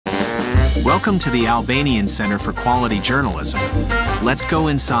Welcome to the Albanian Center for Quality Journalism. Let's go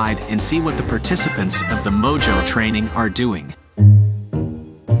inside and see what the participants of the Mojo training are doing.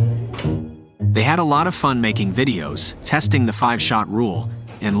 They had a lot of fun making videos, testing the 5-shot rule,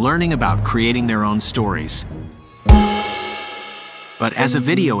 and learning about creating their own stories. But as a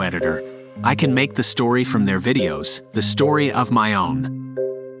video editor, I can make the story from their videos, the story of my own.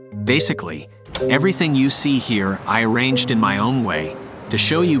 Basically, everything you see here I arranged in my own way to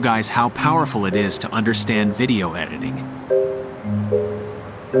show you guys how powerful it is to understand video editing.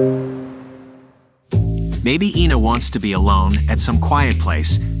 Maybe Ina wants to be alone at some quiet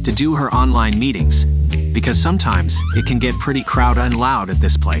place to do her online meetings, because sometimes it can get pretty crowded and loud at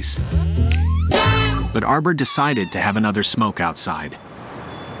this place. But Arbor decided to have another smoke outside.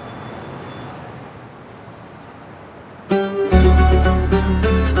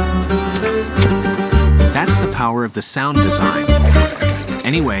 That's the power of the sound design.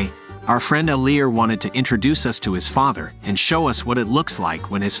 Anyway, our friend Alir wanted to introduce us to his father and show us what it looks like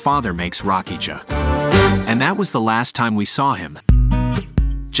when his father makes rakicha. And that was the last time we saw him.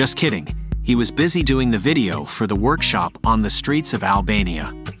 Just kidding, he was busy doing the video for the workshop on the streets of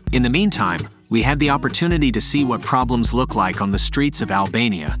Albania. In the meantime, we had the opportunity to see what problems look like on the streets of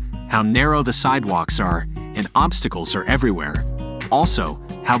Albania, how narrow the sidewalks are, and obstacles are everywhere. Also,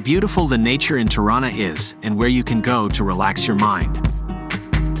 how beautiful the nature in Tirana is and where you can go to relax your mind.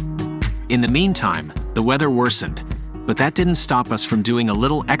 In the meantime, the weather worsened, but that didn't stop us from doing a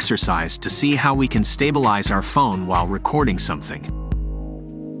little exercise to see how we can stabilize our phone while recording something.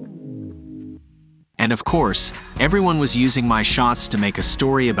 And of course, everyone was using my shots to make a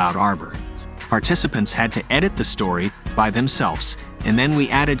story about Arbor. Participants had to edit the story by themselves, and then we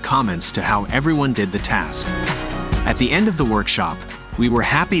added comments to how everyone did the task. At the end of the workshop, we were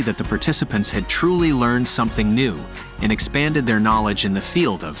happy that the participants had truly learned something new and expanded their knowledge in the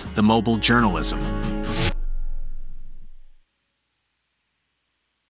field of the mobile journalism.